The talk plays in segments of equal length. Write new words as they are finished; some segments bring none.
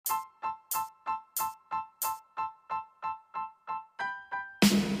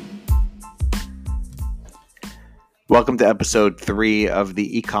Welcome to episode 3 of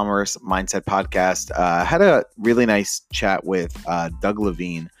the e-commerce mindset podcast. I had a really nice chat with Doug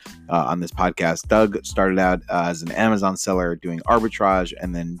Levine on this podcast. Doug started out as an Amazon seller doing arbitrage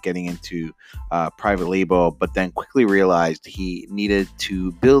and then getting into private label, but then quickly realized he needed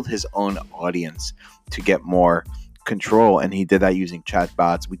to build his own audience to get more control. And he did that using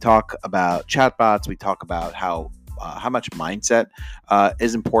chatbots. We talk about chatbots. We talk about how much mindset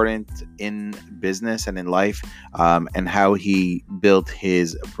is important in business and in life, and how he built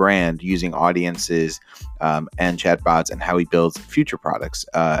his brand using audiences and chatbots, and how he builds future products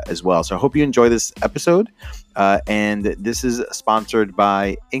as well. So I hope you enjoy this episode. And this is sponsored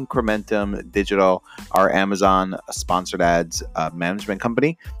by Incrementum Digital, our Amazon sponsored ads management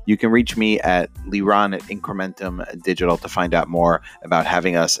company. You can reach me at Liron at Incrementum Digital to find out more about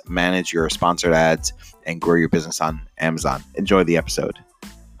having us manage your sponsored ads and grow your business on Amazon. Enjoy the episode.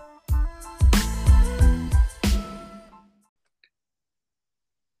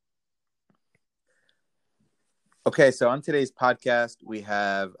 Okay, so on today's podcast, we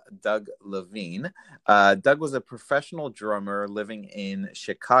have Doug Levine. Doug was a professional drummer living in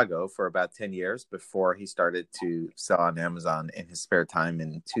Chicago for about 10 years before he started to sell on Amazon in his spare time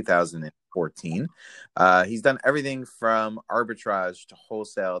in 2014. He's done everything from arbitrage to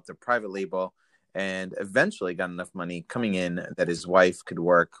wholesale to private label, and eventually got enough money coming in that his wife could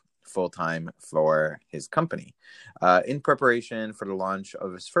work full-time for his company. In preparation for the launch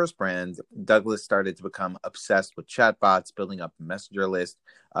of his first brand, Douglas started to become obsessed with chatbots, building up a messenger list.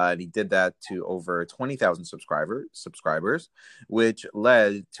 And he did that to over 20,000 subscribers, which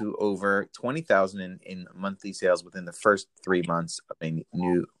led to over 20,000 in monthly sales within the first 3 months of a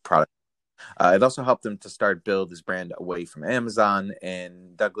new product. It also helped him to start build his brand away from Amazon,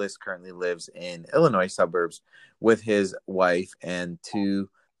 and Douglas currently lives in Illinois suburbs with his wife and 2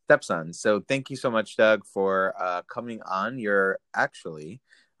 stepsons. So thank you so much, Doug, for coming on. You're actually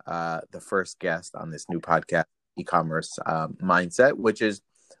the first guest on this new podcast, e-commerce mindset, which is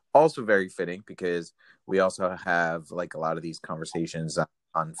also very fitting because we also have like a lot of these conversations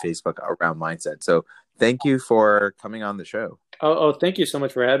on Facebook around mindset. So thank you for coming on the show. Oh, thank you so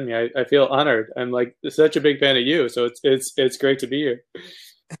much for having me. I feel honored. I'm like such a big fan of you, so it's great to be here.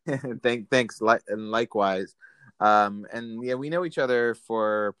 Thanks, and likewise. And yeah, we know each other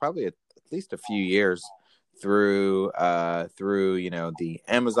for probably at least a few years through the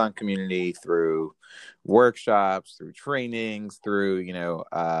Amazon community, through workshops, through trainings, through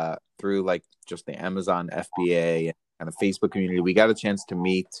like just the Amazon FBA and kind of Facebook community. We got a chance to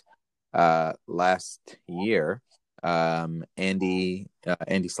meet last year. Andy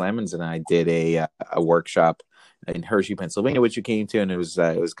Slamans and I did a workshop in Hershey, Pennsylvania, which you came to, and it was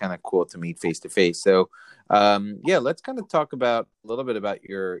kind of cool to meet face to face. So let's kind of talk about a little bit about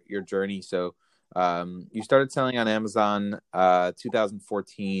your journey. So you started selling on Amazon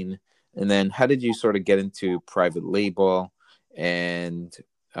 2014, and then how did you sort of get into private label and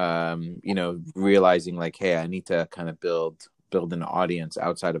realizing like, hey, I need to kind of build an audience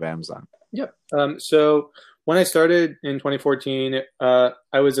outside of Amazon? Yep. So when I started in 2014,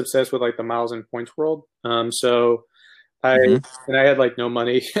 I was obsessed with like the miles and points world. So I had like no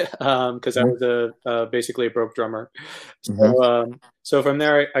money because I was basically a broke drummer. So from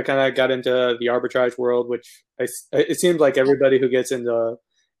there, I kind of got into the arbitrage world, which it seems like everybody who gets into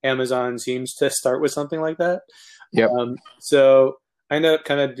Amazon seems to start with something like that. Yep. So I ended up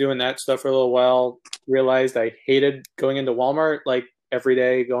kind of doing that stuff for a little while. Realized I hated going into Walmart like every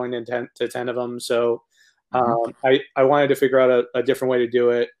day, going to 10 of them. So I wanted to figure out a different way to do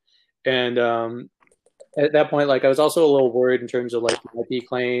it. And at that point, like I was also a little worried in terms of like IP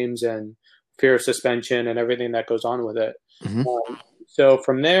claims and fear of suspension and everything that goes on with it. So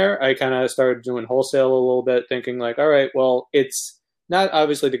from there, I kind of started doing wholesale a little bit, thinking like, all right, well, it's not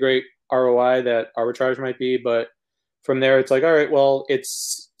obviously the great ROI that arbitrage might be, but from there, it's like, all right, well,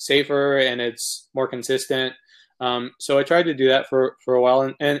 it's safer and it's more consistent. So I tried to do that for a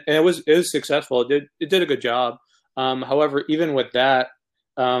while, and it was successful. It did a good job. However, even with that,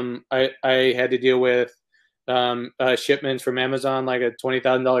 I had to deal with shipments from Amazon, like a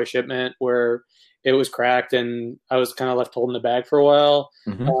 $20,000 shipment where it was cracked, and I was kind of left holding the bag for a while.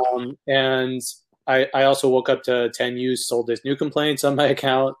 And I also woke up to 10 used sold as new complaints on my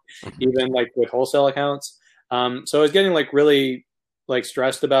account, even like with wholesale accounts. So I was getting like really like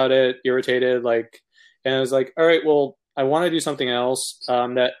stressed about it, irritated, and I was like, all right, well, I want to do something else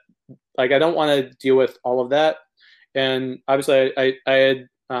that like I don't want to deal with all of that. And obviously I had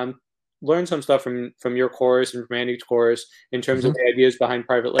learned some stuff from your course and from Andy's course in terms of the ideas behind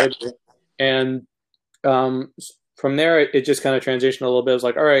private label. And from there, it just kind of transitioned a little bit. It was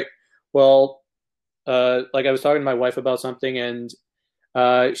like, all right, well, like I was talking to my wife about something, and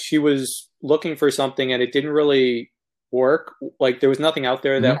she was looking for something, and it didn't really work. Like there was nothing out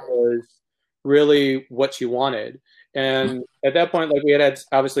there that Hmm. was really what she wanted. And at that point, like we had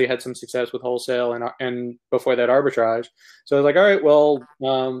obviously had some success with wholesale and before that arbitrage. So I was like, all right, well,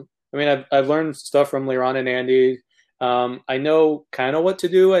 I mean, I've learned stuff from Liran and Andy. I know kind of what to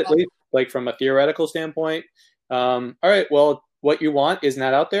do, at least like from a theoretical standpoint. All right, well, what you want is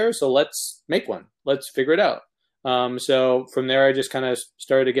not out there, so let's make one. Let's figure it out. So from there, I just kind of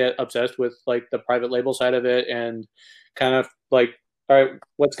started to get obsessed with like the private label side of it and kind of like, all right,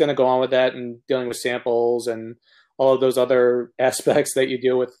 what's going to go on with that and dealing with samples and all of those other aspects that you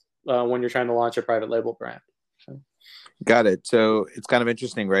deal with when you're trying to launch a private label brand. Got it. So it's kind of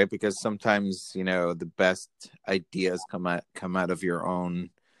interesting, right? Because sometimes, the best ideas come out of your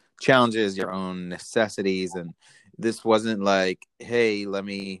own challenges, your own necessities. And this wasn't like, hey, let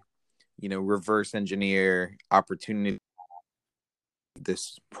me, reverse engineer opportunity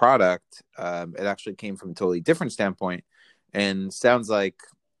this product. It actually came from a totally different standpoint and sounds like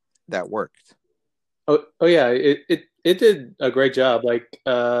that worked. Oh yeah, it did a great job. Like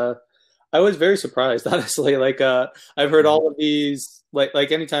I was very surprised, honestly. Like I've heard Mhm. all of these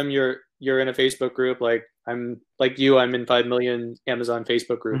like anytime you're in a Facebook group, like I'm like you, I'm in 5 million Amazon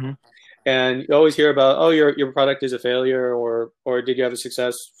Facebook group. Mhm. And you always hear about, oh, your product is a failure, or did you have a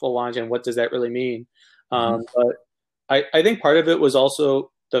successful launch, and what does that really mean? Mhm. But I think part of it was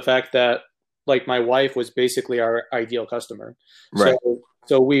also the fact that like my wife was basically our ideal customer. So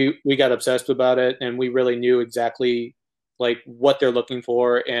Right. we got obsessed about it, and we really knew exactly like what they're looking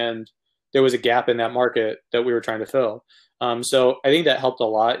for, and there was a gap in that market that we were trying to fill. So I think that helped a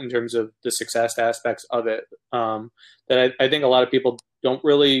lot in terms of the success aspects of it. That I think a lot of people don't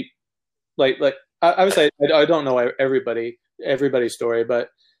really like I would say I don't know everybody's story, but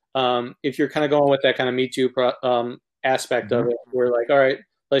if you're kind of going with that kind of Me Too aspect of Mhm. it, we're like, all right,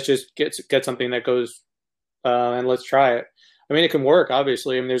 let's just get something that goes and let's try it. I mean, it can work,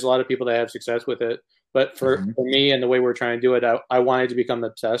 obviously. I mean, there's a lot of people that have success with it, but Mhm. for me and the way we're trying to do it, I wanted to become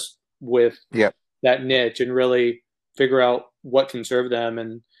obsessed with Yep. that niche and really figure out what can serve them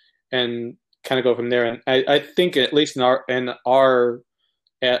and kind of go from there. And I think at least in our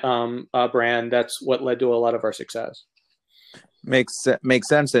brand, that's what led to a lot of our success. Makes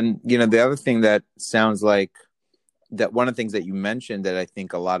sense. And the other thing that sounds like that one of the things that you mentioned that I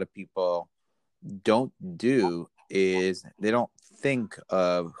think a lot of people don't do is they don't think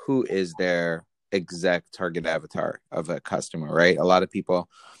of who is their exact target avatar of a customer, right? A lot of people,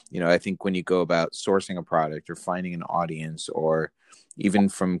 I think when you go about sourcing a product or finding an audience or even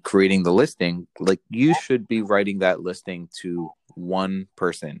from creating the listing, like you should be writing that listing to one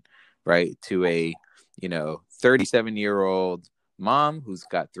person, right? To a, 37-year-old mom who's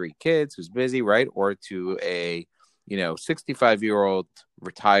got 3 kids, who's busy, right? Or to a, 65-year-old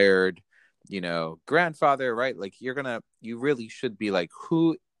retired grandfather, right? Like you really should be like,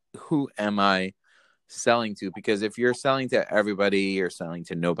 who am I selling to? Because if you're selling to everybody, you're selling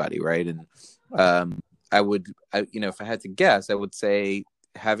to nobody, right? And if I had to guess, I would say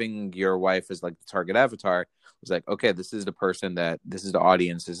having your wife as like the target avatar was like, okay, this is the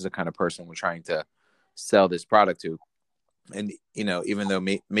audience, this is the kind of person we're trying to sell this product to. And even though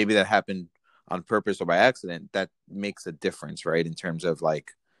maybe that happened on purpose or by accident, that makes a difference, right? In terms of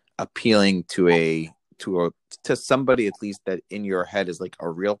like appealing to somebody at least that in your head is like a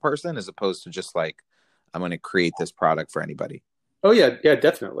real person, as opposed to just like, I'm going to create this product for anybody. Oh yeah, yeah,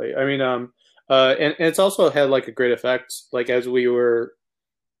 definitely. I mean, and it's also had like a great effect, like as we were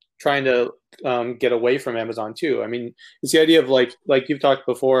trying to get away from Amazon too. I mean, it's the idea of like you've talked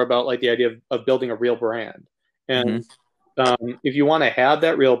before about like the idea of building a real brand, Mm-hmm. and if you want to have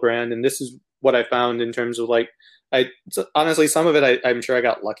that real brand, and this is what I found in terms of like honestly some of it I'm sure I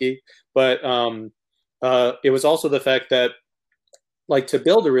got lucky, but it was also the fact that like to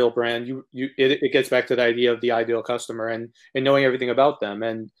build a real brand, it gets back to the idea of the ideal customer and knowing everything about them,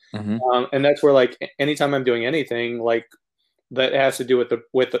 Mm-hmm. and that's where like anytime I'm doing anything like that has to do with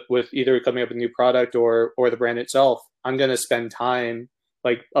with either coming up with a new product or the brand itself, I'm going to spend time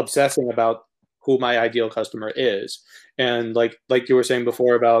like obsessing about who my ideal customer is, and like you were saying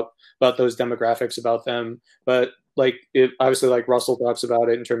before about those demographics about them, but like it obviously like Russell talks about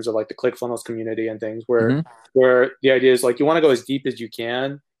it in terms of like the ClickFunnels community and things Mm-hmm. where the idea is like you want to go as deep as you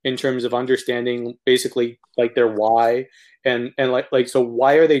can in terms of understanding basically like their why, and like so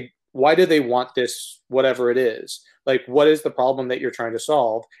why do they want this whatever it is, like what is the problem that you're trying to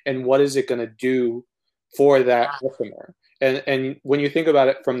solve and what is it going to do for that customer, and when you think about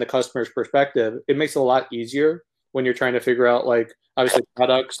it from the customer's perspective, it makes it a lot easier when you're trying to figure out like obviously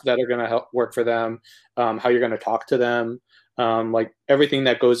products that are going to help work for them, how you're going to talk to them, like everything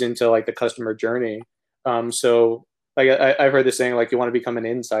that goes into like the customer journey. So like I've heard this saying like you want to become an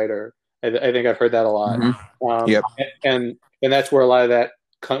insider. I think I've heard that a lot. Yep. And that's where a lot of that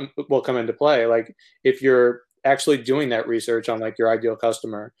will come into play. Like if you're actually doing that research on like your ideal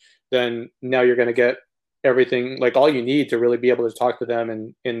customer, then now you're going to get everything like all you need to really be able to talk to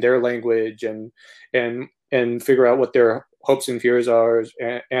them in their language and figure out what their hopes and fears are,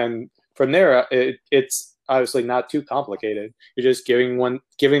 and from there it's obviously not too complicated. You're just giving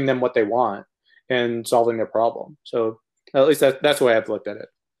them what they want and solving their problem. So at least that's the way I've looked at it.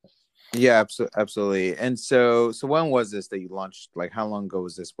 Yeah, absolutely. And so when was this that you launched? Like, how long ago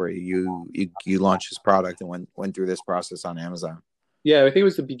was this where you launched this product and went through this process on Amazon? Yeah, I think it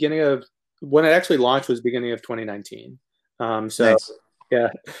was the beginning of when it actually launched was beginning of 2019. So Nice. yeah,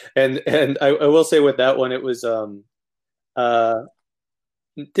 and I will say with that one, it was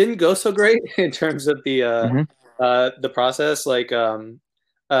didn't go so great in terms of the process. Like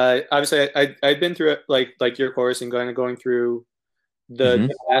obviously I'd been through it like your course and going through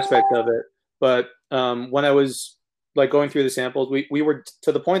the aspect of it. But when I was like going through the samples, we were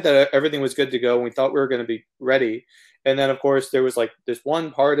to the point that everything was good to go and we thought we were going to be ready. And then of course there was like this one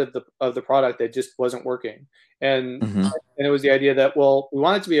part of the product that just wasn't working. And and it was the idea that, well, we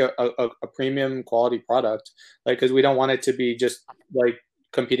want it to be a premium quality product, like, because we don't want it to be just like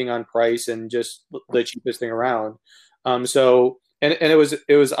competing on price and just the cheapest thing around. So and it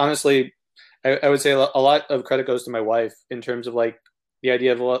was honestly, I would say a lot of credit goes to my wife in terms of like the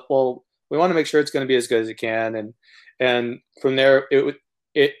idea of, well, we want to make sure it's going to be as good as it can, and from there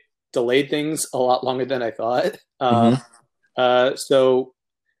it delayed things a lot longer than I thought. So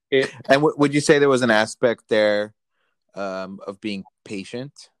it. And would you say there was an aspect there of being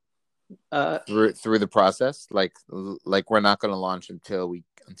patient through the process? Like we're not going to launch until we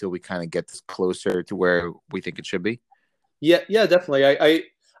kind of get this closer to where we think it should be. Yeah, definitely.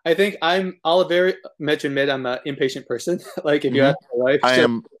 I think I'll very much admit I'm an impatient person. Like if you ask my wife,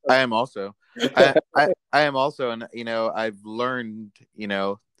 I am also. I am also, and I've learned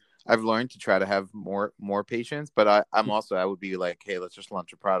to try to have more patience, but I would be like, hey, let's just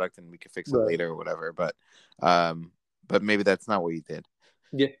launch a product and we can fix it later or whatever. But maybe that's not what you did.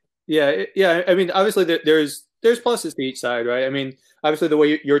 Yeah. I mean, obviously there's pluses to each side, right? I mean, obviously the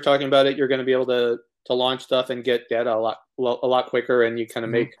way you're talking about it, you're going to be able to launch stuff and get data a lot quicker, and you kind of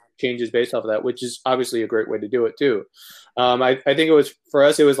make changes based off of that, which is obviously a great way to do it too. I think it was, for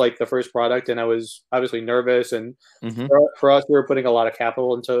us, it was like the first product, and I was obviously nervous, and for us, we were putting a lot of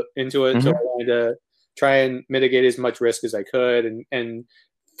capital into it, so I wanted to try and mitigate as much risk as I could, and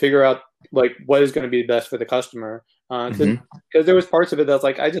figure out like what is going to be best for the customer. Because there was parts of it that's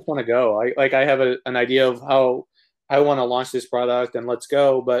like, I just want to go. I have an idea of how I want to launch this product and let's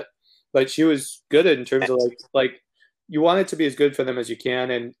go, but she was good in terms of like you want it to be as good for them as you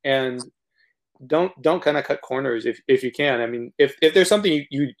can, and don't kind of cut corners if you can. I mean, if there's something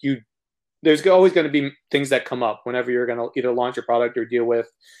you there's always going to be things that come up whenever you're going to either launch a product or deal with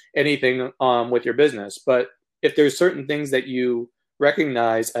anything with your business. But if there's certain things that you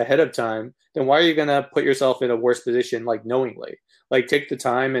recognize ahead of time, then why are you going to put yourself in a worse position, like knowingly? Like take the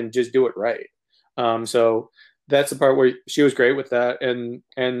time and just do it right. So that's the part where she was great with that, and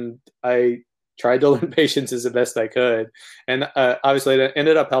I tried to learn patience as the best I could, and obviously it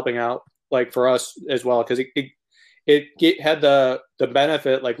ended up helping out like for us as well, because it had the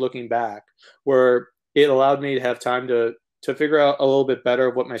benefit, like looking back, where it allowed me to have time to figure out a little bit better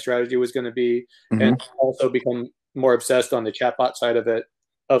what my strategy was going to be, and also become more obsessed on the chatbot side of it,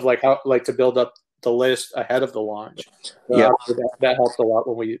 of like how like to build up the list ahead of the launch. So that helped a lot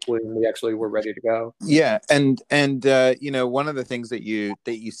when we actually were ready to go. Yeah, and one of the things that you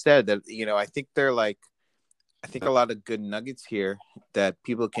said that I think they're like, I think a lot of good nuggets here that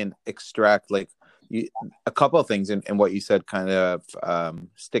people can extract. Like a couple of things in what you said kind of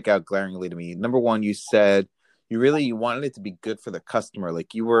stick out glaringly to me. Number one, you said you wanted it to be good for the customer.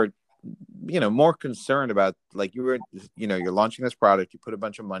 Like you were more concerned about, like you're launching this product, you put a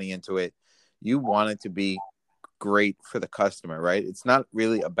bunch of money into it, you want it to be great for the customer, right? It's not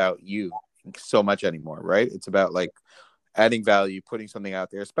really about you so much anymore, right? It's about like adding value, putting something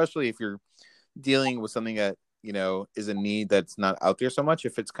out there, especially if you're dealing with something that is a need that's not out there so much.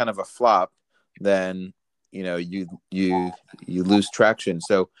 If it's kind of a flop, then you lose traction.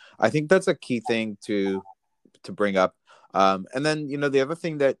 So I think that's a key thing to bring up. And then the other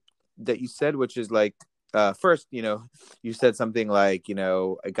thing that you said, which is like first, you said something like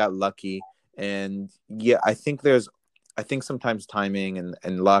I got lucky. And yeah, I think sometimes timing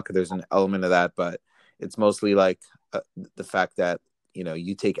and luck, there's an element of that, but It's mostly like the fact that, you know,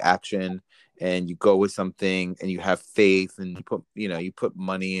 you take action and you go with something and you have faith and you put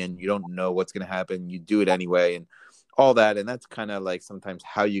money and you don't know what's going to happen. You do it anyway and all that. And that's kind of like sometimes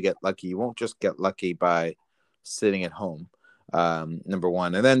how you get lucky. You won't just get lucky by sitting at home. Number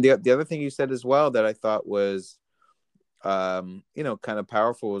one. And then the other thing you said as well that I thought was, you know, kind of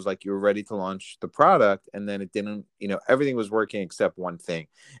powerful was like you were ready to launch the product and then it didn't, you know, everything was working except one thing.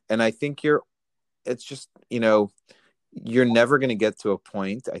 And I think it's just, you know, you're never going to get to a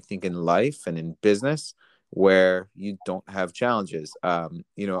point, I think, in life and in business where you don't have challenges.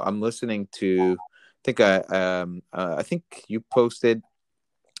 You know, I'm listening to, I think you posted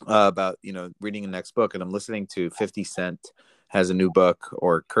about, you know, reading the next book, and I'm listening to 50 Cent has a new book,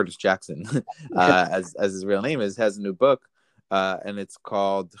 or Curtis Jackson, as his real name is, has a new book, and it's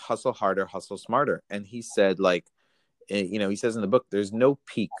called Hustle Harder, Hustle Smarter. And he said, like, you know, he says in the book, there's no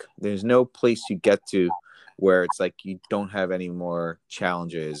peak, there's no place you get to where it's like you don't have any more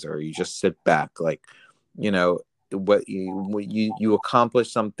challenges or you just sit back. Like, you know, what you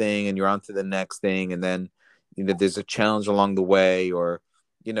accomplish something and you're on to the next thing, and then, you know, there's a challenge along the way, or,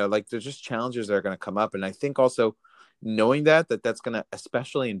 you know, like there's just challenges that are going to come up. And I think also knowing that's going to,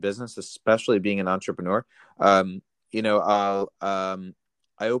 especially in business, especially being an entrepreneur, you know,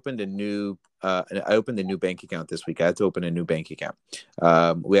 I opened a new bank account this week. I had to open a new bank account.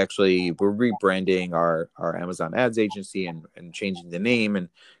 We're rebranding our Amazon ads agency and changing the name and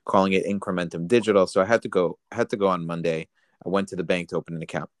calling it Incrementum Digital. So I had to go on Monday. I went to the bank to open an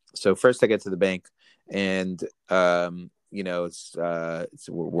account. So first I get to the bank and, you know,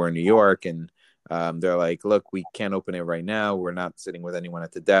 we're in New York, and they're like, look, we can't open it right now. We're not sitting with anyone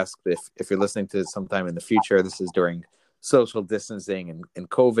at the desk. If you're listening to this sometime in the future, this is during social distancing and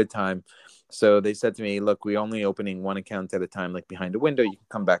COVID time. So they said to me, look, we only opening one account at a time, like behind a window. You can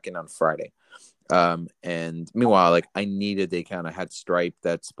come back in on Friday. And meanwhile, like I needed the account. I had Stripe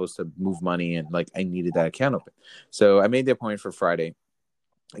that's supposed to move money, and like I needed that account open. So I made the appointment for Friday.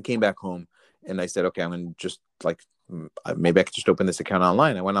 I came back home and I said, okay, I'm going to just like, maybe I could just open this account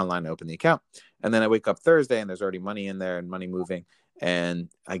online. I went online, I opened the account, and then I wake up Thursday and there's already money in there and money moving. And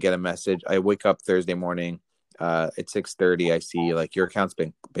I get a message. I wake up Thursday morning at 6:30. I see like your account's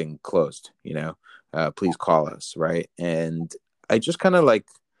been closed, you know, please call us. Right. And I just kind of like,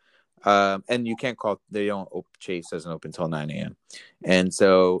 and you can't call, Chase doesn't open until 9 a.m. And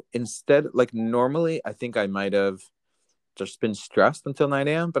so instead, like normally I think I might have just been stressed until 9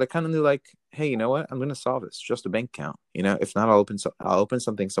 a.m. But I kind of knew like, hey, you know what? I'm going to solve this. It's just a bank account. You know, if not, I'll open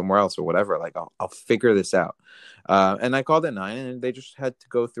something somewhere else or whatever. Like I'll figure this out. And I called at 9 and they just had to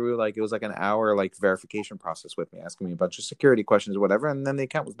go through like, it was like an hour, like verification process with me, asking me a bunch of security questions or whatever. And then the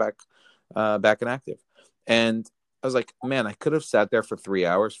account was back and active. And I was like, man, I could have sat there for 3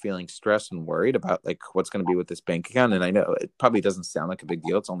 hours feeling stressed and worried about like what's going to be with this bank account. And I know it probably doesn't sound like a big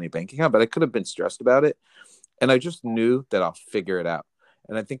deal. It's only a bank account, but I could have been stressed about it. And I just knew that I'll figure it out.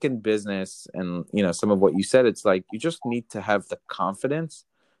 And I think in business and, you know, some of what you said, it's like, you just need to have the confidence,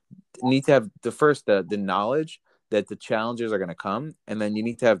 need to have the knowledge that the challenges are going to come. And then you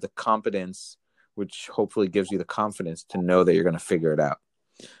need to have the competence, which hopefully gives you the confidence to know that you're going to figure it out.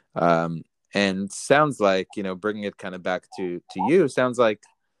 And sounds like, you know, bringing it kind of back to you, sounds like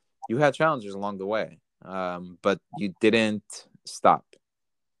you had challenges along the way, but you didn't stop.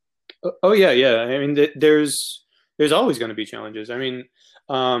 Oh yeah, yeah. I mean, there's always going to be challenges. I mean,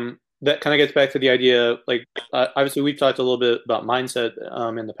 that kind of gets back to the idea. Like, obviously, we've talked a little bit about mindset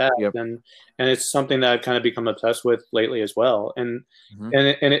in the past, Yep. and it's something that I've kind of become obsessed with lately as well. And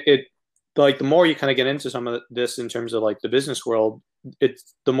Mm-hmm. and it like the more you kind of get into some of this in terms of like the business world,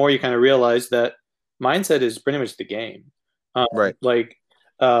 it's the more you kind of realize that mindset is pretty much the game. Right. Like,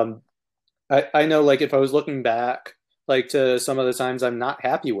 um, I know like if I was looking back like to some of the times I'm not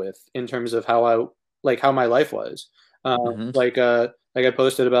happy with in terms of how my life was. Mm-hmm. Like I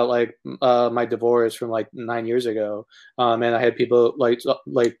posted about like my divorce from like 9 years ago, and I had people like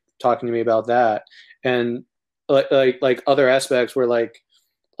talking to me about that, and like other aspects where like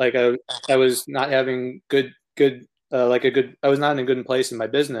I was not having good like a good I was not in a good place in my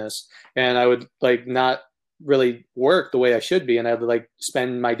business, and I would like not really work the way I should be, and I would like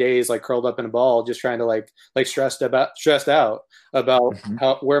spend my days like curled up in a ball just trying to like stressed out about Mm-hmm.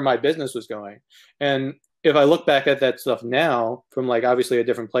 how where my business was going. And if I look back at that stuff now from like obviously a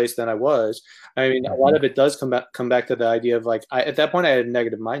different place than I was, I mean a lot Mm-hmm. of it does come back to the idea of like at that point I had a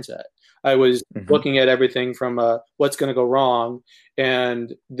negative mindset. I was Mm-hmm. looking at everything from what's going to go wrong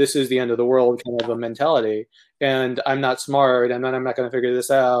and this is the end of the world kind of a mentality, and I'm not smart and then I'm not going to figure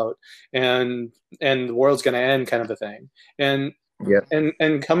this out, and the world's going to end kind of a thing. And Yeah.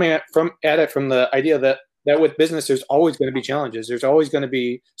 And coming at it from the idea that with business there's always going to be challenges, there's always going to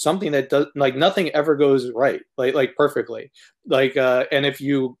be something that does, like, nothing ever goes right, like perfectly, like and if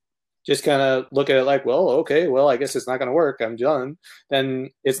you just kind of look at it like, well, okay, well, I guess it's not going to work, I'm done,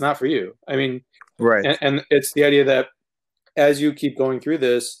 then it's not for you. I mean, Right. and it's the idea that as you keep going through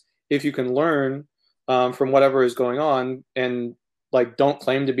this, if you can learn from whatever is going on, and like don't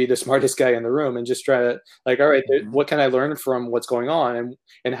claim to be the smartest guy in the room, and just try to, like, all right, Mm-hmm. what can I learn from what's going on,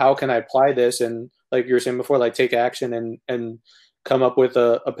 and how can I apply this, and like you were saying before, like take action and come up with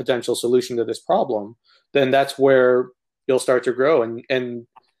a potential solution to this problem, then that's where you'll start to grow. And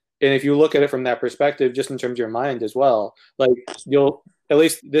if you look at it from that perspective, just in terms of your mind as well, like you'll, at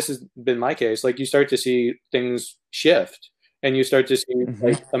least this has been my case, like you start to see things shift, and you start to see Mm-hmm.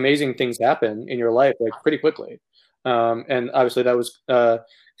 like amazing things happen in your life like pretty quickly. And obviously that was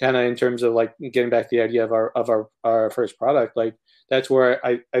kind of in terms of like getting back to the idea of our first product, like that's where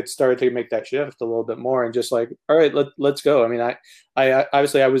I started to make that shift a little bit more, and just like, all right, let's go. I mean, I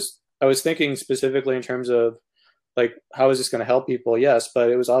obviously I was thinking specifically in terms of like, how is this going to help people? Yes, but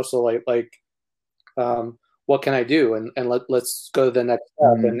it was also what can I do? And let's go to the next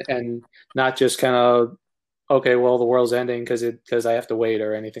step, Mm-hmm. and not just kind of, okay, well, the world's ending because I have to wait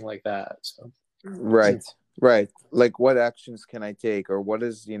or anything like that. So Right. Right. Like, what actions can I take, or what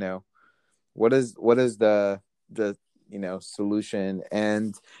is, what is the solution?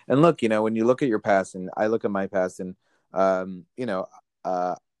 And look, when you look at your past, and I look at my past, and um you know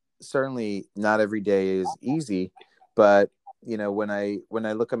uh certainly not every day is easy, but when I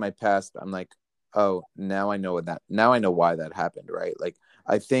look at my past, I'm like, oh, now I know why that happened, right? Like,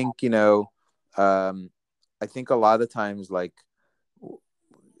 I think, um I think a lot of times, like,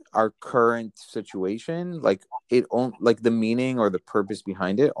 our current situation, like, like the meaning or the purpose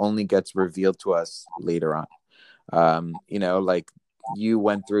behind it only gets revealed to us later on. Like, you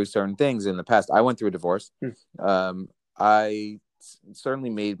went through certain things in the past. I went through a divorce. I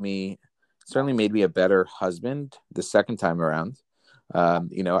certainly made me a better husband the second time around.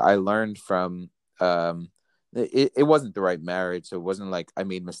 I learned from, it wasn't the right marriage, so it wasn't like I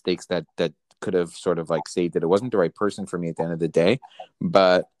made mistakes that could have sort of like saved it. It wasn't the right person for me at the end of the day,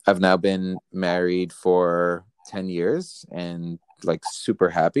 but I've now been married for 10 years, and like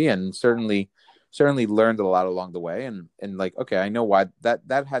super happy, and certainly learned a lot along the way, and like, okay, I know why that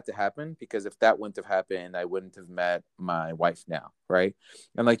had to happen, because if that wouldn't have happened, I wouldn't have met my wife now, right?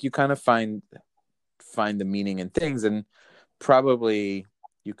 And like, you kind of find the meaning in things, and probably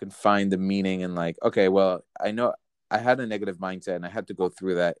you can find the meaning in, like, okay, well, I know I had a negative mindset, and I had to go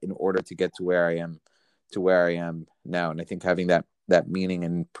through that in order to get to where I am now. And I think having that meaning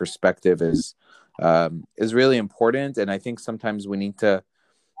and perspective is really important. And I think sometimes we need to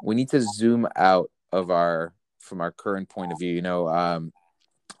zoom out from our current point of view. I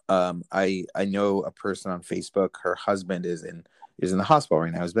know a person on Facebook. Her husband is in the hospital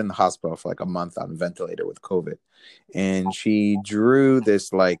right now. He's been in the hospital for like a month on a ventilator with COVID, and she drew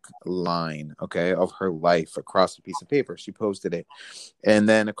this like line, okay, of her life across a piece of paper. She posted it, and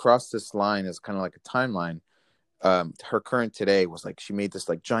then across this line is kind of like a timeline. Her current today was like, she made this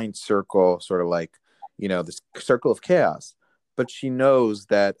like giant circle, sort of like, this circle of chaos. But she knows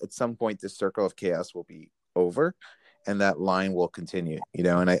that at some point this circle of chaos will be over, and that line will continue.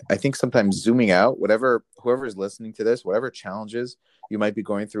 And I think sometimes zooming out, whoever is listening to this, whatever challenges you might be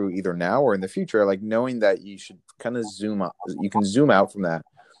going through either now or in the future, like, knowing that you should kind of zoom out, you can zoom out from that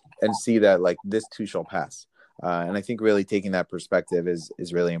and see that, like, this too shall pass. And I think really taking that perspective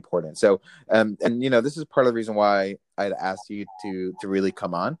is really important. So, and this is part of the reason why I'd asked you to really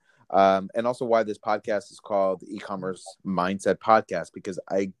come on, and also why this podcast is called the E-commerce Mindset Podcast, because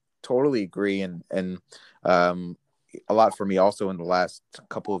I totally agree, and a lot for me also in the last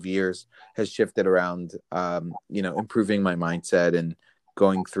couple of years has shifted around, improving my mindset and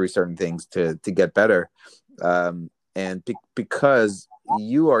going through certain things to get better, and because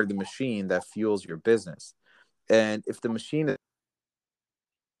you are the machine that fuels your business. And if the machine is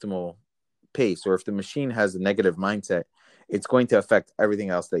optimal pace, or if the machine has a negative mindset, it's going to affect everything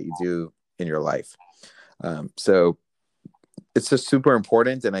else that you do in your life. So it's just super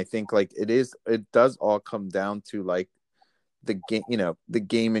important. And I think, like, it does all come down to, like, the game, the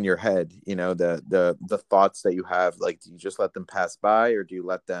game in your head, the thoughts that you have. Like, do you just let them pass by, or do you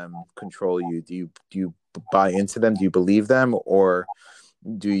let them control you? Do you buy into them? Do you believe them? Or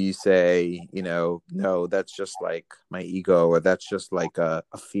do you say, no, that's just like my ego, or that's just like a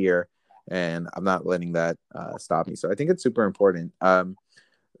fear, and I'm not letting that stop me. So I think it's super important.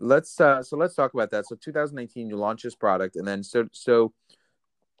 Let's talk about that. So 2019, you launched this product, and then so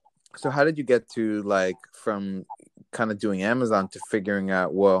So how did you get to like from kind of doing Amazon to figuring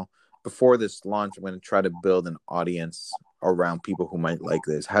out, well, before this launch, I'm going to try to build an audience around people who might like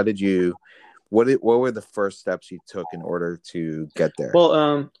this. How did you, what were the first steps you took in order to get there?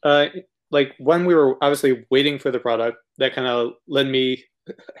 Well, like when we were obviously waiting for the product, that kind of led me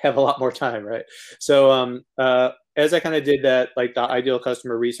have a lot more time, right? So, as I kind of did that, like the ideal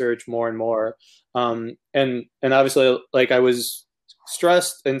customer research more and more, and obviously, like I was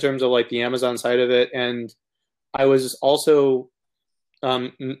stressed in terms of like the Amazon side of it, and I was also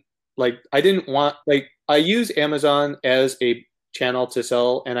um, like I didn't want like I use Amazon as a channel to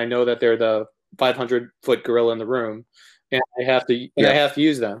sell, and I know that they're the 500-foot gorilla in the room, and I Yeah. have to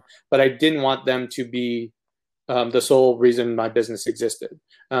use them, but I didn't want them to be the sole reason my business existed.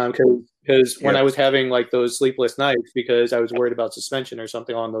 Because when I Yep. was having like those sleepless nights because I was worried about suspension or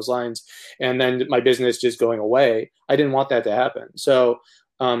something along those lines, and then my business just going away, I didn't want that to happen. So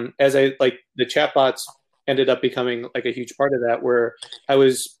as I like the chatbots ended up becoming like a huge part of that, where I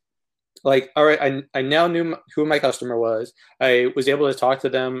was like, all right, I now knew who my customer was. I was able to talk to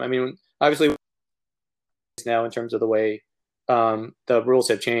them. I mean, obviously now in terms of the way the rules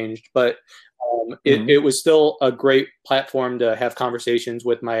have changed, but Mhm. it was still a great platform to have conversations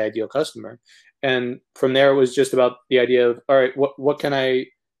with my ideal customer. And from there, it was just about the idea of, all right, what can I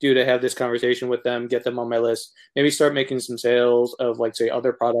do to have this conversation with them, get them on my list, maybe start making some sales of like, say,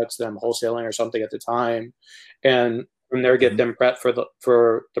 other products that I'm wholesaling or something at the time. And from there, get Mhm. them prepped for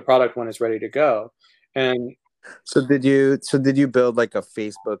the product when it's ready to go. And So did you build like a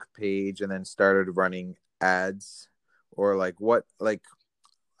Facebook page and then started running ads, or like what, like,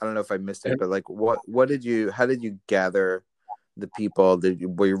 I don't know if I missed it, but like what did you, how did you gather the people?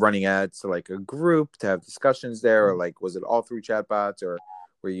 Were you running ads to like a group to have discussions there, or like was it all through chatbots, or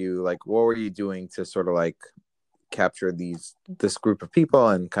were you like, what were you doing to sort of like capture this group of people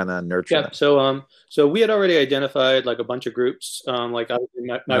and kind of nurture yeah, them? so we had already identified like a bunch of groups. Like obviously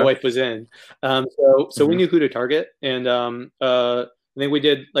my Okay. wife was in. So we Hmm. knew who to target, and I think we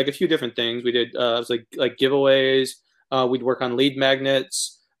did like a few different things. We did it was like giveaways. We'd work on lead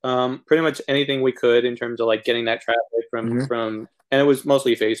magnets. Pretty much anything we could in terms of like getting that traffic Hmm. from, and it was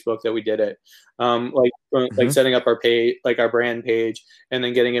mostly Facebook that we did it. Like Hmm. setting up our page, like our brand page, and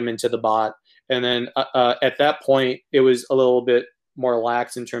then getting them into the bot. And then at that point, it was a little bit more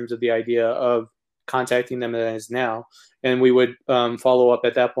lax in terms of the idea of contacting them as now. And we would follow up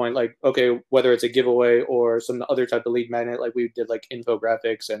at that point, like, okay, whether it's a giveaway or some other type of lead magnet, like we did like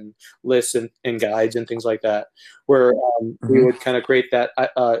infographics and lists and guides and things like that, where we Hmm. would kind of create that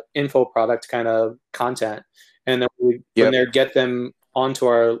info product kind of content. And then we would from Yep. there get them onto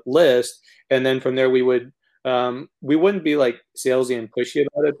our list. And then from there, we wouldn't be like salesy and pushy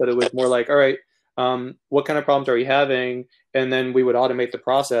about it, but it was more like, all right, what kind of problems are you having? And then we would automate the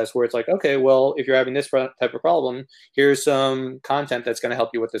process where it's like, okay, well, if you're having this type of problem, here's some content that's going to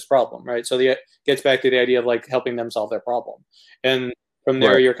help you with this problem, right? So it gets back to the idea of like helping them solve their problem. And from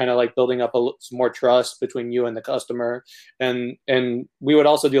there, Right. you're kind of like building up some more trust between you and the customer. And we would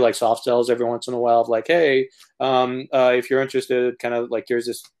also do like soft sells every once in a while of like, hey, if you're interested, kind of like here's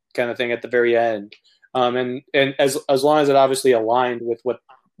this kind of thing at the very end. And as long as it obviously aligned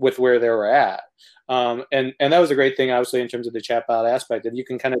with where they were at. And that was a great thing, obviously, in terms of the chatbot aspect. And you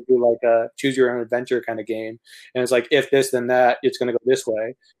can kind of do like a choose your own adventure kind of game. And it's like, if this, then that, it's going to go this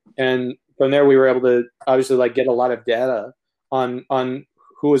way. And from there, we were able to obviously like get a lot of data on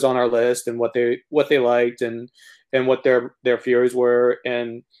who was on our list and what they liked and what their fears were.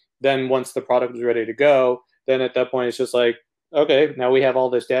 And then once the product was ready to go, then at that point, it's just like, okay, now we have all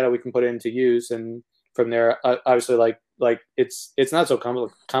this data we can put into use. And from there, obviously, like it's not so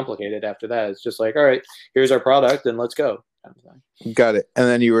complicated after that. It's just like, all right, here's our product and let's go. Got it. And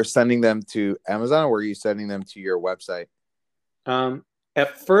then you were sending them to Amazon, or were you sending them to your website? Um,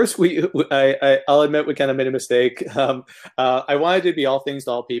 at first, I'll admit we kind of made a mistake. I wanted to be all things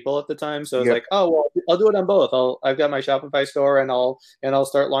to all people at the time, so I was Yep. like, oh well, I'll do it on both. I've got my Shopify store, and I'll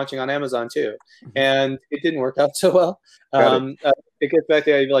start launching on Amazon too. Mhm. And it didn't work out so well. Got it. It gets back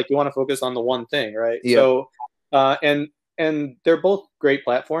to the idea, like you want to focus on the one thing, right? Yep. So, and they're both great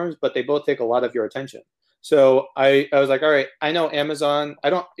platforms, but they both take a lot of your attention. So I was like, all right, I know Amazon.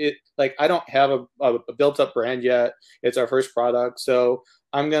 I don't have a built up brand yet. It's our first product, so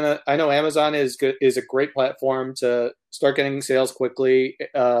I know Amazon is a great platform to start getting sales quickly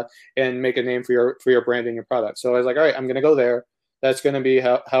and make a name for your brand and your product. So I was like, all right, I'm gonna go there. That's gonna be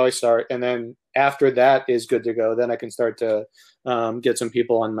how I start, and then after that is good to go. Then I can start to get some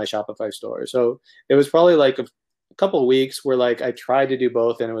people on my Shopify store. So it was probably like couple of weeks where like I tried to do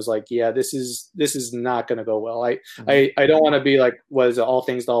both, and it was like, yeah, this is not going to go well. I don't want to be like was all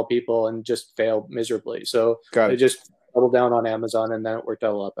things to all people and just fail miserably. So Got I it. just doubled down on Amazon, and then it worked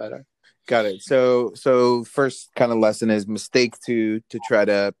out a lot better. Got it. So first kind of lesson is mistake to try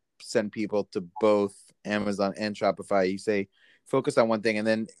to send people to both Amazon and Shopify. You say focus on one thing, and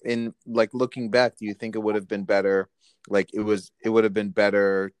then in like looking back, do you think it would have been better? Like it would have been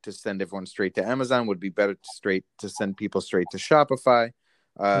better to send everyone straight to Amazon. Would it be better to send people straight to Shopify?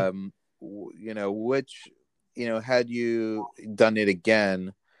 Which had you done it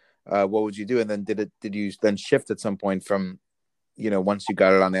again, what would you do? And then did you then shift at some point from once you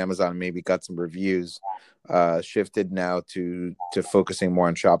got it on Amazon, maybe got some reviews, shifted now to focusing more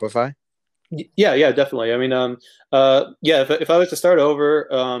on Shopify? Yeah, definitely. I mean, yeah, if I was to start over,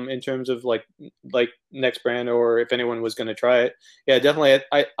 in terms of like next brand, or if anyone was going to try it, yeah, definitely.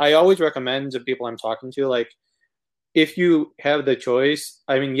 I always recommend to people I'm talking to, like, if you have the choice,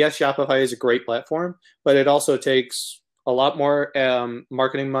 I mean, yes, Shopify is a great platform, but it also takes a lot more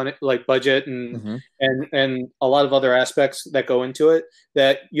marketing money, like budget, and Mm-hmm. and a lot of other aspects that go into it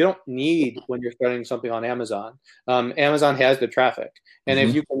that you don't need when you're starting something on Amazon. Amazon has the traffic, and if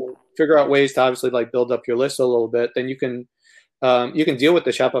Mm-hmm. you can figure out ways to obviously like build up your list a little bit, then you can deal with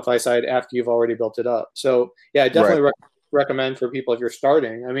the Shopify side after you've already built it up. So yeah, I Right. definitely recommend for people if you're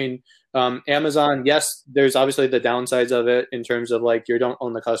starting. I mean, Amazon, yes, there's obviously the downsides of it in terms of like you don't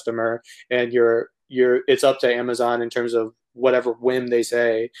own the customer, and it's up to Amazon in terms of whatever whim they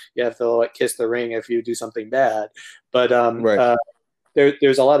say. You have to like kiss the ring if you do something bad. But Right.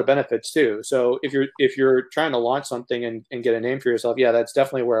 there's a lot of benefits too. So if you're trying to launch something and get a name for yourself, yeah, that's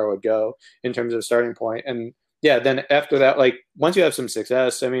definitely where I would go in terms of starting point. And yeah, then after that, like once you have some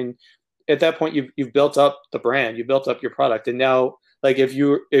success, I mean, at that point you've built up the brand, you built up your product, and now like if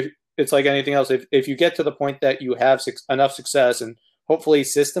it's like anything else, if you get to the point that you have enough success and hopefully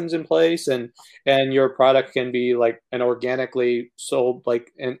systems in place, and your product can be like and organically sold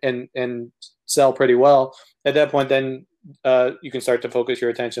like and sell pretty well, at that point then you can start to focus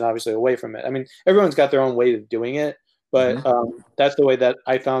your attention obviously away from it. I mean, everyone's got their own way of doing it, Mm-hmm. but that's the way that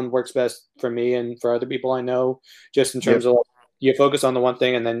I found works best for me and for other people I know, just in Yep. terms of like, you focus on the one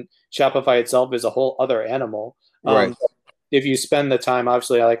thing, and then Shopify itself is a whole other animal. Right. If you spend the time,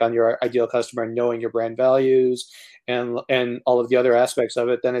 obviously, like on your ideal customer, knowing your brand values and all of the other aspects of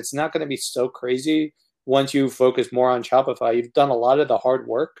it, then it's not going to be so crazy. Once you focus more on Shopify, you've done a lot of the hard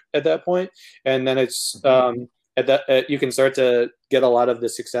work at that point, and then it's Mm-hmm. at that you can start to get a lot of the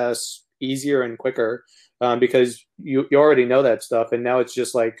success easier and quicker, because you already know that stuff, and now it's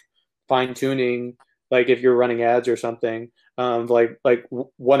just like fine tuning. Like if you're running ads or something,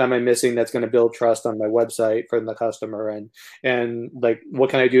 what am I missing that's going to build trust on my website from the customer, and like what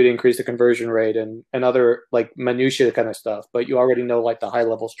can I do to increase the conversion rate, and other like minutia kind of stuff. But you already know like the high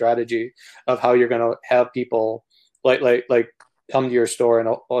level strategy of how you're going to have people like come to your store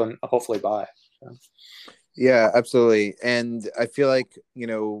and hopefully buy. So. Yeah, absolutely. And I feel like,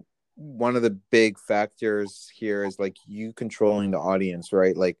 one of the big factors here is like you controlling the audience,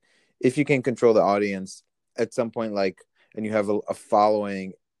 right? Like if you can control the audience at some point, like, and you have a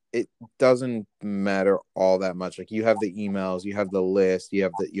following, it doesn't matter all that much. Like you have the emails, you have the list, you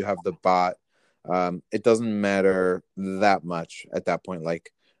have the bot. It doesn't matter that much at that point.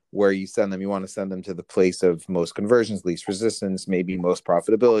 Like where you send them, you want to send them to the place of most conversions, least resistance, maybe most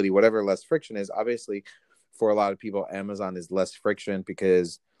profitability, whatever less friction is. Obviously, for a lot of people, Amazon is less friction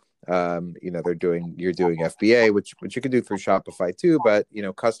because you're doing FBA, which you can do through Shopify too, but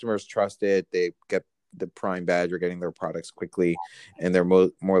customers trust it. They get the Prime badge or getting their products quickly, and they're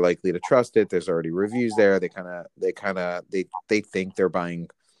more likely to trust it. There's already reviews there. They think they're buying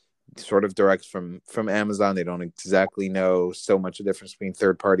sort of direct from Amazon. They don't exactly know so much the difference between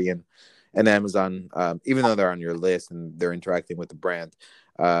third party and Amazon, even though they're on your list and they're interacting with the brand.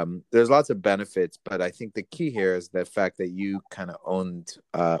 There's lots of benefits, but I think the key here is the fact that you kind of owned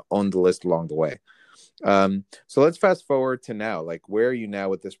the list along the way. So let's fast forward to now. Like, where are you now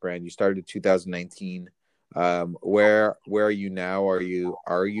with this brand? You started in 2019. Where are you now? Are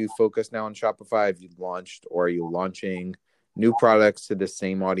you focused now on Shopify? Have you launched, or are you launching new products to the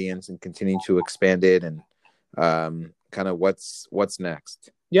same audience and continuing to expand it? And kind of what's next?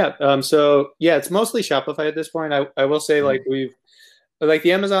 Yeah. So yeah, it's mostly Shopify at this point. I will say like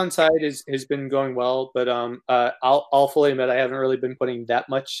the Amazon side has been going well, but I'll fully admit I haven't really been putting that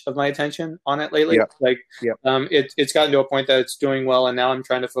much of my attention on it lately. Yep. Like Yep. It's gotten to a point that it's doing well, and now I'm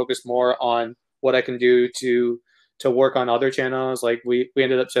trying to focus more on what I can do to work on other channels. Like we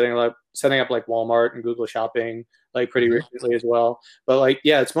ended up setting up like Walmart and Google Shopping like pretty recently as well. But like,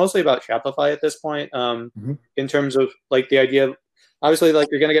 yeah, it's mostly about Shopify at this point. Mm-hmm. In terms of like the idea of, obviously, like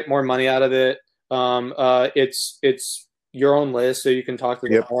you're gonna get more money out of it. It's your own list, so you can talk to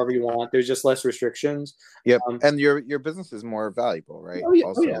them Yep. however you want. There's just less restrictions. Yep. And your business is more valuable, right? Oh yeah,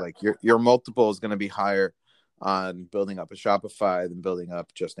 Also, like your multiple is going to be higher on building up a Shopify than building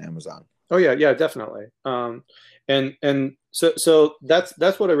up just Amazon. Oh yeah, yeah, definitely. And so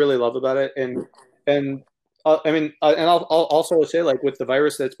that's what I really love about it. And I mean, and I'll also say, like, with the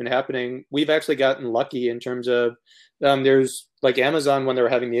virus that's been happening, we've actually gotten lucky in terms of there's like Amazon, when they were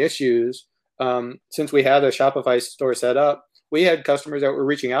having the issues, since we had a Shopify store set up, we had customers that were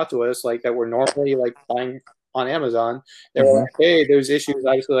reaching out to us, like, that were normally like buying on Amazon. They were like, hey, there's issues,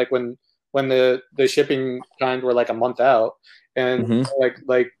 obviously, like when the shipping times were like a month out, and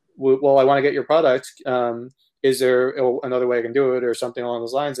like well, I want to get your product. Is there another way I can do it, or something along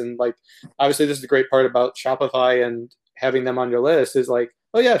those lines? And like, obviously, this is the great part about Shopify and having them on your list is like,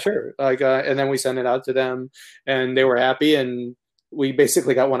 oh yeah, sure. Like, and then we send it out to them, and they were happy, and we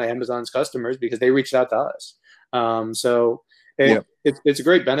basically got one of Amazon's customers because they reached out to us. So it's a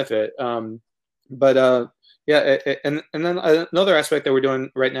great benefit. But yeah, and then another aspect that we're doing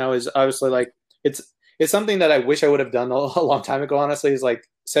right now is obviously like it's something that I wish I would have done a long time ago. Honestly, is like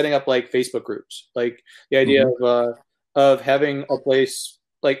setting up like Facebook groups. Like the idea of having a place,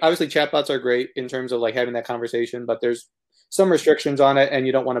 like, obviously chatbots are great in terms of like having that conversation, but there's some restrictions on it, and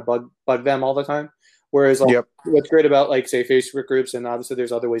you don't want to bug them all the time. Whereas like what's great about, like, say, Facebook groups, and obviously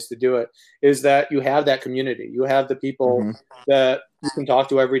there's other ways to do it, is that you have that community. You have the people that you can talk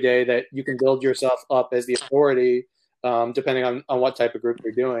to every day, that you can build yourself up as the authority, depending on what type of group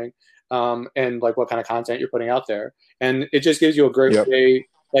you're doing, and like what kind of content you're putting out there. And it just gives you a great way,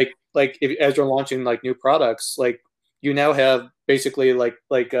 like if, as you're launching like new products, like you now have basically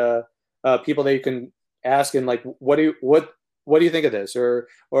people that you can ask, and like, what do you think of this, or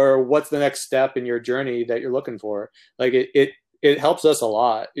what's the next step in your journey that you're looking for? Like it helps us a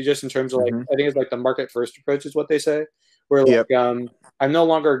lot. It's just in terms of like, I think it's like the market first approach is what they say, where like I'm no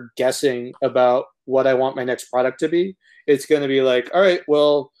longer guessing about what I want my next product to be. It's going to be like, all right,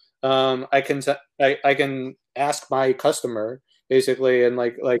 well, I can ask my customer basically, and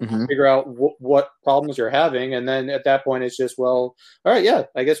like figure out what problems you're having, and then at that point it's just, well, all right, yeah,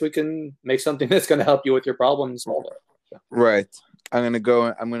 I guess we can make something that's going to help you with your problem and solve it. Right. I'm gonna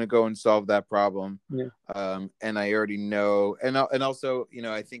go and solve that problem. And I already know, and also,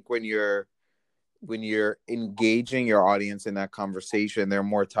 I think when you're engaging your audience in that conversation, they're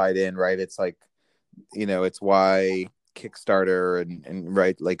more tied in, right? It's like, it's why Kickstarter and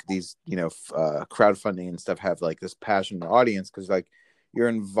right, like these, crowdfunding and stuff have like this passionate audience, because like you're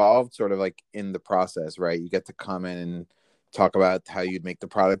involved sort of like in the process, right? You get to comment and talk about how you'd make the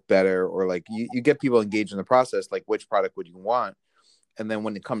product better, or like you get people engaged in the process, like which product would you want, and then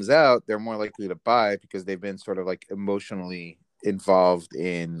when it comes out, they're more likely to buy because they've been sort of like emotionally involved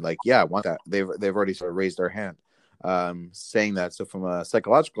in, like, yeah, I want that. They've already sort of raised their hand, saying that. So from a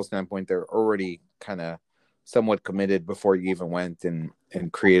psychological standpoint, they're already kind of somewhat committed before you even went and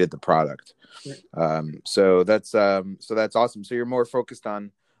created the product. So that's awesome. So you're more focused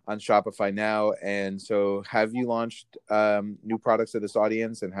on Shopify now, and so have you launched new products to this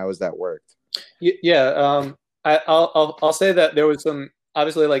audience, and how has that worked? I'll say that there was some,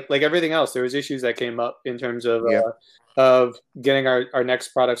 obviously, like everything else, there was issues that came up in terms of getting our next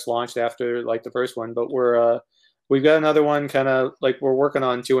products launched after like the first one, but we've got another one, kind of like we're working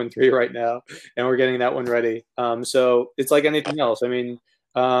on 2 and 3 right now, and we're getting that one ready. So it's like anything else. I mean,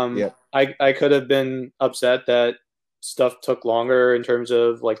 I could have been upset that stuff took longer in terms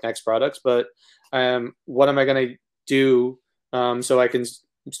of like next products, but what am I going to do so I can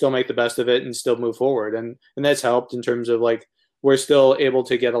still make the best of it and still move forward? And that's helped in terms of like we're still able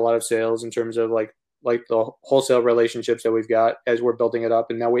to get a lot of sales in terms of like the wholesale relationships that we've got as we're building it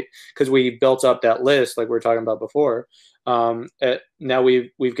up. And now because we built up that list like we were talking about before, now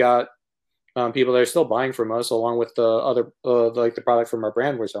we've got people that are still buying from us, along with the other like the product from our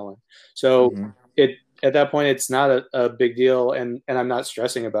brand we're selling. So at that point, it's not a big deal, and I'm not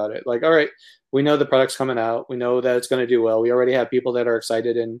stressing about it. Like, all right, we know the product's coming out, we know that it's going to do well. We already have people that are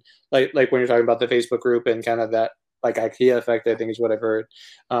excited, and like when you're talking about the Facebook group and kind of that like IKEA effect, I think is what I've heard.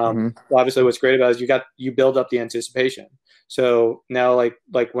 Obviously, what's great about it is you build up the anticipation. So now, like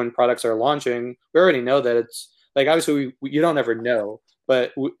when products are launching, we already know that it's like, obviously you don't ever know,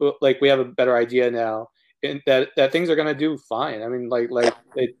 but we have a better idea now, and that things are going to do fine. I mean, like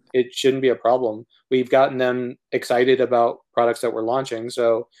it shouldn't be a problem. We've gotten them excited about products that we're launching,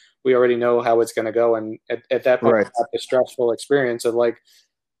 so we already know how it's going to go. And at that point, it's not the stressful experience of like,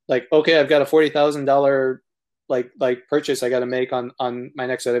 okay, I've got a $40,000 purchase I got to make on my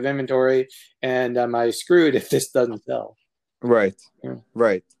next set of inventory, and am I screwed if this doesn't sell? Right. Yeah.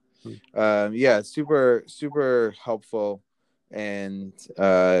 Right. Yeah, super, super helpful, and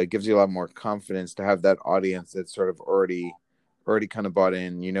gives you a lot more confidence to have that audience that's sort of already kind of bought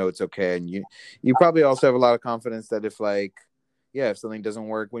in. You know, it's okay, and you probably also have a lot of confidence that if if something doesn't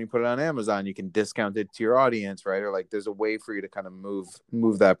work when you put it on Amazon, you can discount it to your audience, right? Or like there's a way for you to kind of move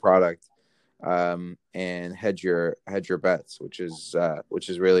that product, and hedge your bets, which is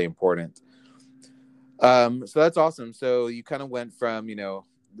really important. So that's awesome. So you kind of went from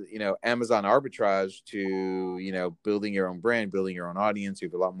Amazon arbitrage to building your own brand, building your own audience. You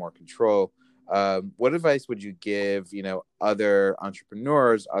have a lot more control. What advice would you give other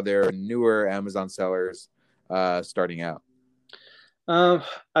entrepreneurs, other newer Amazon sellers starting out?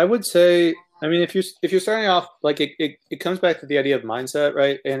 I would say, I mean, if you're starting off, like it comes back to the idea of mindset,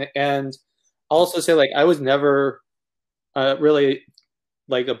 right? And I'll also say, like, I was never really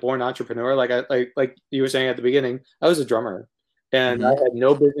like a born entrepreneur. Like you were saying at the beginning, I was a drummer, and I had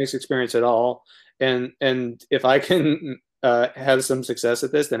no business experience at all. And if I can have some success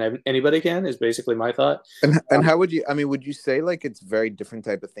at this, then anybody can, is basically my thought. And how would you say like it's very different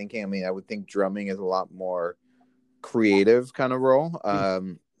type of thinking? I mean, I would think drumming is a lot more creative kind of role.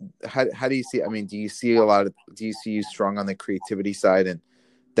 How do you see? I mean, do you see you strong on the creativity side, and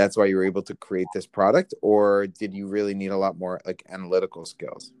that's why you were able to create this product, or did you really need a lot more like analytical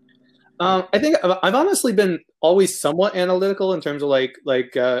skills? I think I've honestly been always somewhat analytical in terms of I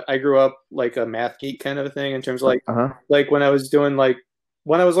grew up like a math geek kind of a thing in terms of like when I was doing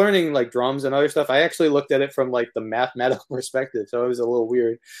when I was learning like drums and other stuff, I actually looked at it from like the mathematical perspective. So it was a little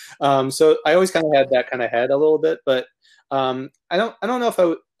weird. So I always kind of had that kind of head a little bit, but I don't know if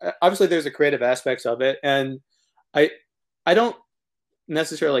obviously there's a creative aspects of it. And I don't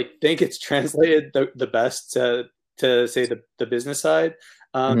necessarily think it's translated the best to say the business side.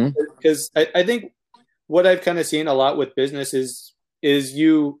 Because I think what I've kind of seen a lot with business is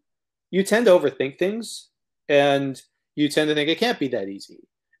you tend to overthink things, and you tend to think it can't be that easy.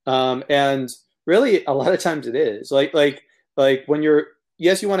 And really a lot of times it is like when you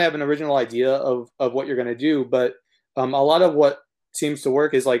want to have an original idea of what you're going to do, but a lot of what seems to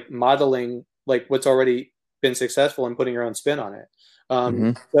work is like modeling like what's already been successful and putting your own spin on it.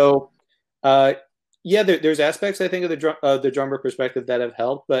 So there's aspects I think of the drummer perspective that have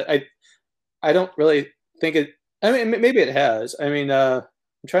helped, but I don't really think it. I mean, maybe it has. I mean, I'm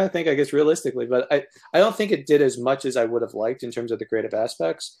trying to think, I guess, realistically, but I don't think it did as much as I would have liked in terms of the creative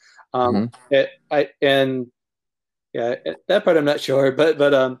aspects. That part I'm not sure,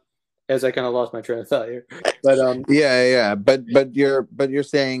 but as I kind of lost my train of thought here. But but you're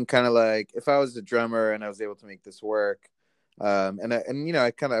saying kind of like if I was a drummer and I was able to make this work. I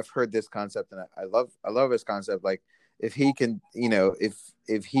kind of heard this concept, and I love this concept. Like if he can,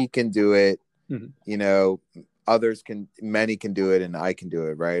 if he can do it, many can do it, and I can do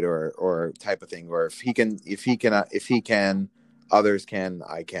it, right? Or type of thing. Or if he can, others can,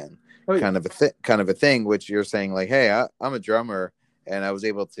 I can. Oh, yeah. Kind of a thing. Which you're saying like, hey, I'm a drummer, and I was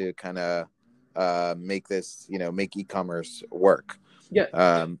able to kind of make this, make e-commerce work.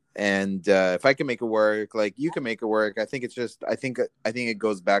 Yeah. If I can make it work, like you can make it work, I think it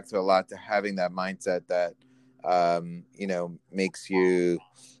goes back to a lot to having that mindset that, makes you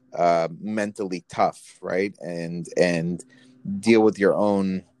mentally tough, right? And deal with your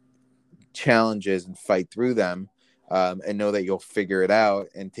own challenges and fight through them, and know that you'll figure it out,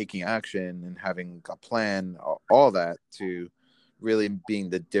 and taking action and having a plan, all that to really being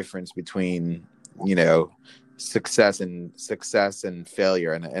the difference between, success and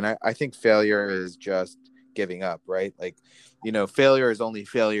failure. And I think failure is just giving up, right? Like, failure is only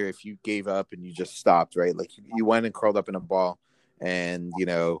failure if you gave up and you just stopped, right? Like you went and curled up in a ball and,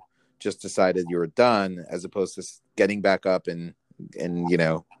 just decided you were done, as opposed to getting back up and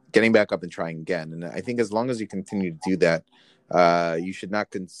trying again. And I think as long as you continue to do that, you should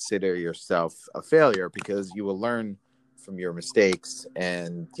not consider yourself a failure, because you will learn from your mistakes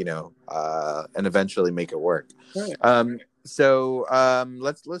and and eventually make it work. Right. So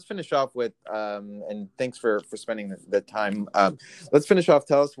let's finish off with and thanks for spending the time. Let's finish off.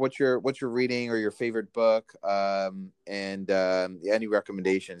 Tell us what you're reading, or your favorite book, and any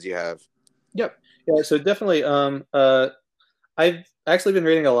recommendations you have. Yep. Yeah, so definitely I've actually been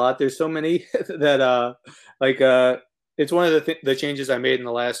reading a lot. There's so many that it's one of the changes I made in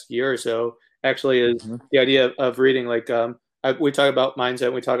the last year or so, actually, is the idea of reading. Like we talk about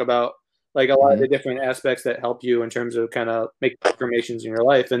mindset, we talk about like a lot of the different aspects that help you in terms of kind of make transformations in your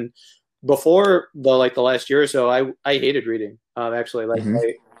life. And before the last year or so, I hated reading. Actually,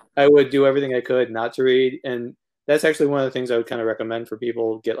 I would do everything I could not to read. And that's actually one of the things I would kind of recommend for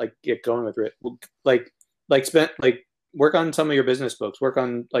people get going with it. Like work on some of your business books, work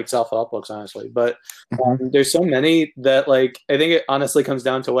on like self-help books, honestly. But there's so many that like I think it honestly comes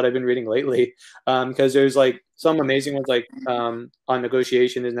down to what I've been reading lately. Because there's like some amazing ones like on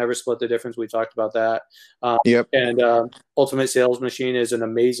negotiation is Never Split the Difference. We talked about that. Yep. And Ultimate Sales Machine is an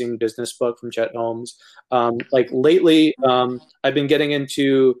amazing business book from Chet Holmes. Like lately, I've been getting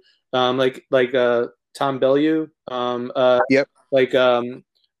into like Tom Bellew. Yep. Like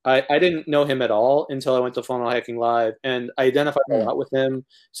I didn't know him at all until I went to Funnel Hacking Live, and I identified a lot with him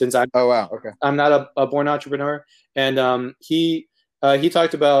since Oh wow, okay. I'm not a born entrepreneur, and he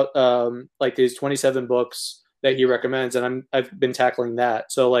talked about like his 27 books that he recommends, and I've been tackling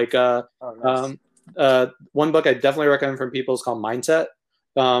that. So like nice. one book I definitely recommend from people is called Mindset.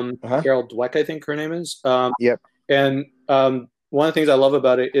 Carol Dweck, I think her name is. Yep. And one of the things I love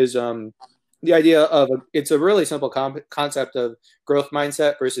about it is the idea of it's a really simple concept of growth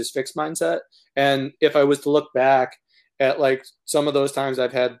mindset versus fixed mindset. And if I was to look back at like some of those times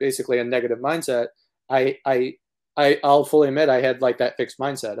I've had basically a negative mindset, I'll fully admit I had like that fixed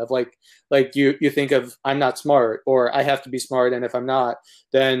mindset of like you think of I'm not smart or I have to be smart, and if I'm not,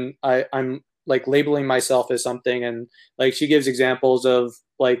 then I'm like labeling myself as something. And like she gives examples of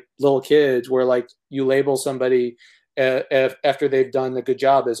like little kids where like you label somebody after they've done a good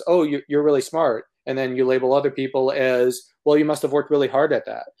job as, oh, you're really smart, and then you label other people as, well, you must have worked really hard at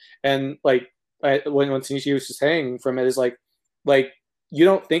that. And like when she was saying from it is like you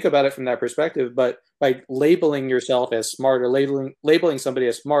don't think about it from that perspective, but like labeling yourself as smart or labeling somebody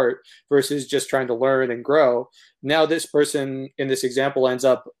as smart versus just trying to learn and grow. Now this person in this example ends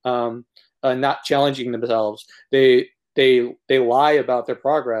up not challenging themselves. They lie about their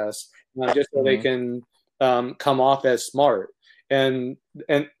progress just so they can come off as smart. And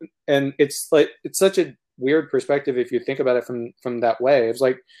it's like it's such a weird perspective if you think about it from that way. It's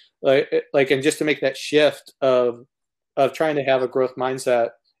like and just to make that shift of trying to have a growth mindset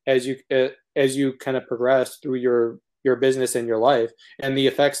as you kind of progress through your business and your life, and the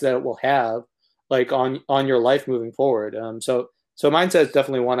effects that it will have like on your life moving forward. So mindset is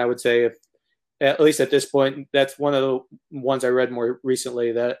definitely one I would say, if at least at this point, that's one of the ones I read more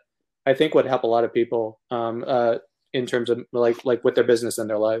recently that I think would help a lot of people in terms of like with their business and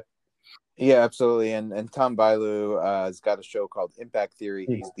their life. Yeah, absolutely. And Tom Bilyeu has got a show called Impact Theory.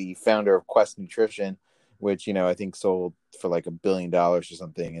 He's the founder of Quest Nutrition, which, you know, I think sold for like $1 billion or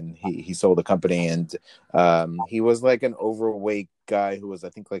something. And he sold a company, and he was like an overweight guy who was, I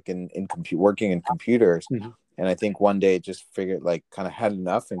think, like working in computers. And I think one day just figured like kind of had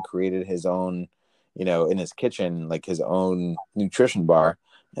enough and created his own, you know, in his kitchen, like his own nutrition bar.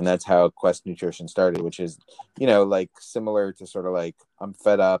 And that's how Quest Nutrition started, which is, you know, like similar to sort of like, I'm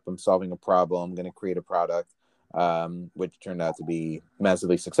fed up, I'm solving a problem, I'm going to create a product, which turned out to be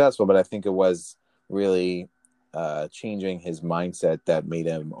massively successful. But I think it was really changing his mindset that made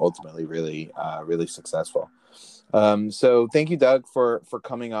him ultimately really, really successful. So thank you, Doug, for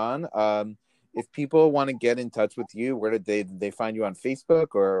coming on. If people want to get in touch with you, where did they find you on Facebook,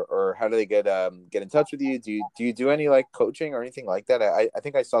 or how do they get in touch with you? Do you do any like coaching or anything like that? I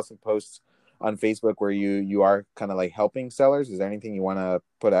think I saw some posts on Facebook where you are kind of like helping sellers. Is there anything you want to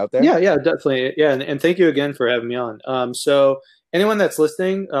put out there? Yeah, definitely. Yeah, and thank you again for having me on. So anyone that's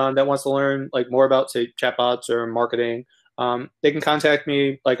listening that wants to learn like more about say chatbots or marketing, they can contact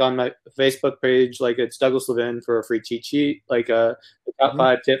me like on my Facebook page, like it's Douglas Levin, for a free cheat sheet, like the top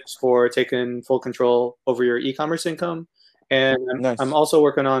 5 tips for taking full control over your e-commerce income. And I'm also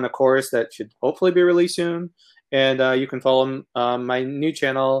working on a course that should hopefully be released soon. And you can follow my new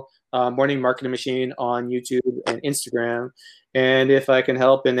channel, Morning Marketing Machine, on YouTube and Instagram. And if I can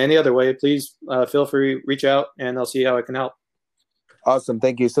help in any other way, please feel free to reach out, and I'll see how I can help. Awesome.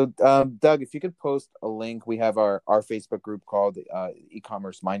 Thank you. So, Doug, if you could post a link, we have our Facebook group called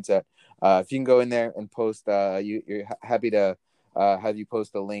E-commerce Mindset. If you can go in there and post, you're happy to have you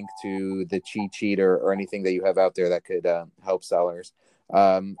post a link to the cheat sheet or anything that you have out there that could help sellers.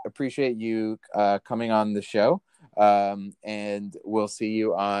 Appreciate you coming on the show. And we'll see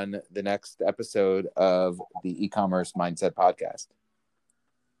you on the next episode of the E-commerce Mindset podcast.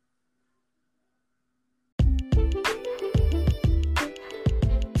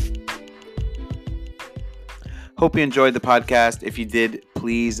 Hope you enjoyed the podcast. If you did,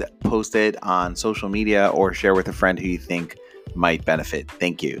 please post it on social media or share with a friend who you think might benefit.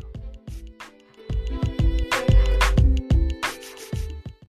 Thank you.